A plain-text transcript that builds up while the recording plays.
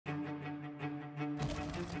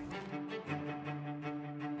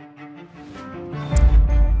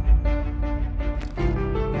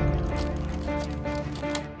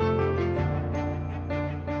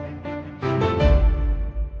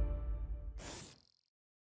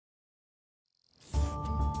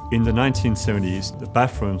In the 1970s, the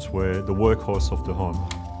bathrooms were the workhorse of the home.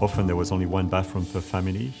 Often there was only one bathroom per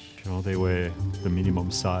family. They were the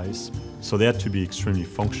minimum size. So they had to be extremely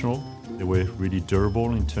functional. They were really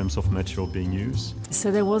durable in terms of material being used.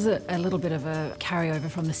 So there was a little bit of a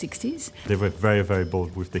carryover from the 60s. They were very, very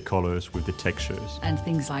bold with the colours, with the textures. And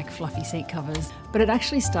things like fluffy seat covers. But it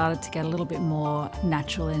actually started to get a little bit more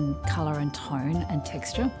natural in colour and tone and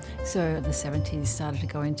texture. So the 70s started to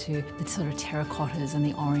go into the sort of terracottas and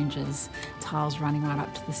the oranges, tiles running right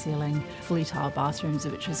up to the ceiling, fully tiled bathrooms,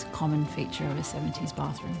 which was a common feature of a 70s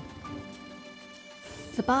bathroom.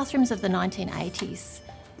 The bathrooms of the 1980s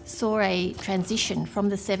saw a transition from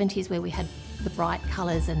the 70s, where we had the bright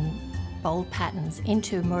colours and bold patterns,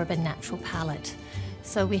 into more of a natural palette.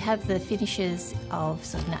 So we have the finishes of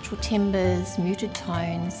sort of natural timbers, muted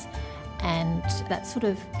tones, and that sort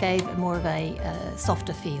of gave more of a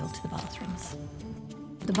softer feel to the bathrooms.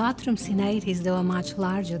 The bathrooms in the 80s, they were much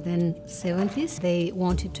larger than 70s. They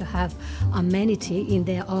wanted to have amenity in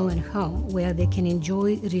their own home where they can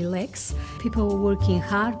enjoy, relax. People were working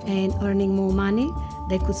hard and earning more money.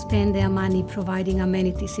 They could spend their money providing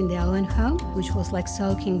amenities in their own home, which was like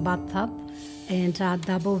soaking bathtub and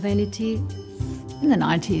double vanity. In the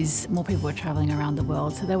 90s, more people were travelling around the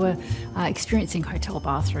world, so they were experiencing hotel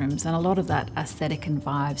bathrooms, and a lot of that aesthetic and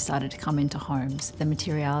vibe started to come into homes. The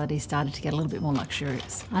materiality started to get a little bit more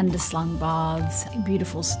luxurious. Underslung baths,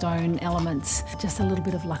 beautiful stone elements, just a little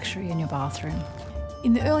bit of luxury in your bathroom.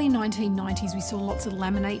 In the early 1990s, we saw lots of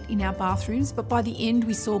laminate in our bathrooms, but by the end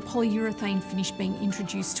we saw polyurethane finish being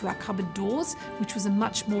introduced to our cupboard doors, which was a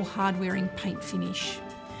much more hard-wearing paint finish.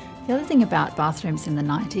 The other thing about bathrooms in the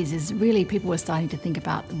 90s is really people were starting to think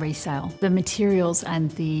about resale. The materials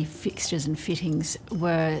and the fixtures and fittings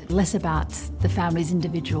were less about the family's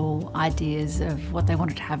individual ideas of what they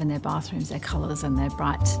wanted to have in their bathrooms, their colours and their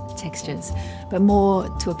bright textures, but more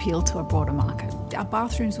to appeal to a broader market. Our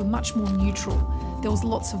bathrooms were much more neutral. There was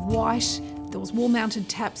lots of white, there was wall-mounted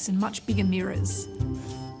taps and much bigger mirrors.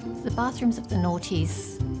 The bathrooms of the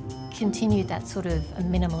noughties continued that sort of a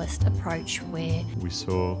minimalist approach where we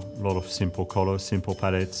saw a lot of simple colours, simple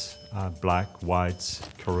palettes, black, white,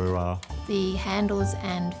 Carrera. The handles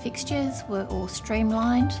and fixtures were all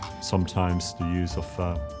streamlined. Sometimes the use of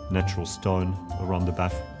natural stone around the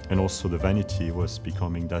bathroom, and also the vanity was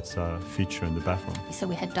becoming that feature in the bathroom. So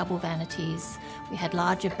we had double vanities, we had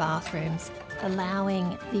larger bathrooms,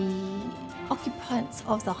 allowing the occupants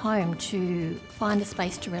of the home to find a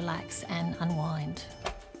space to relax and unwind.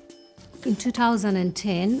 In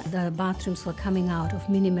 2010, the bathrooms were coming out of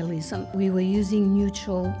minimalism. We were using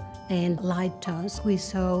neutral and light tones. We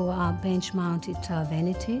saw bench-mounted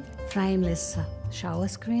vanity, frameless shower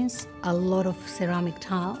screens, a lot of ceramic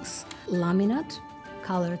tiles, laminate,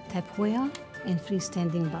 coloured tapware, and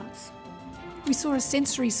freestanding baths. We saw a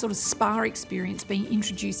sensory sort of spa experience being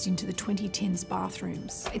introduced into the 2010s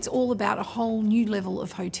bathrooms. It's all about a whole new level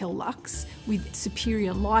of hotel luxe with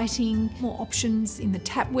superior lighting, more options in the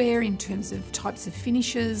tapware in terms of types of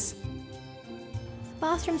finishes.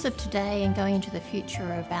 Bathrooms of today and going into the future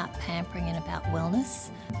are about pampering and about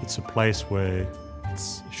wellness. It's a place where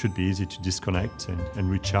it should be easy to disconnect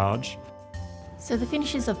and recharge. So the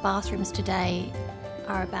finishes of bathrooms today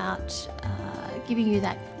are about giving you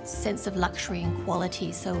that sense of luxury and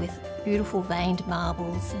quality, so with beautiful veined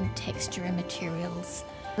marbles and texture and materials.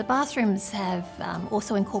 The bathrooms have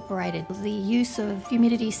also incorporated the use of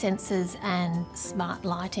humidity sensors and smart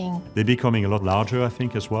lighting. They're becoming a lot larger, I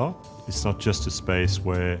think, as well. It's not just a space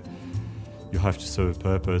where you have to serve a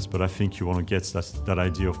purpose, but I think you want to get that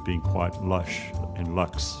idea of being quite lush and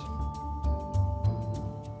luxe.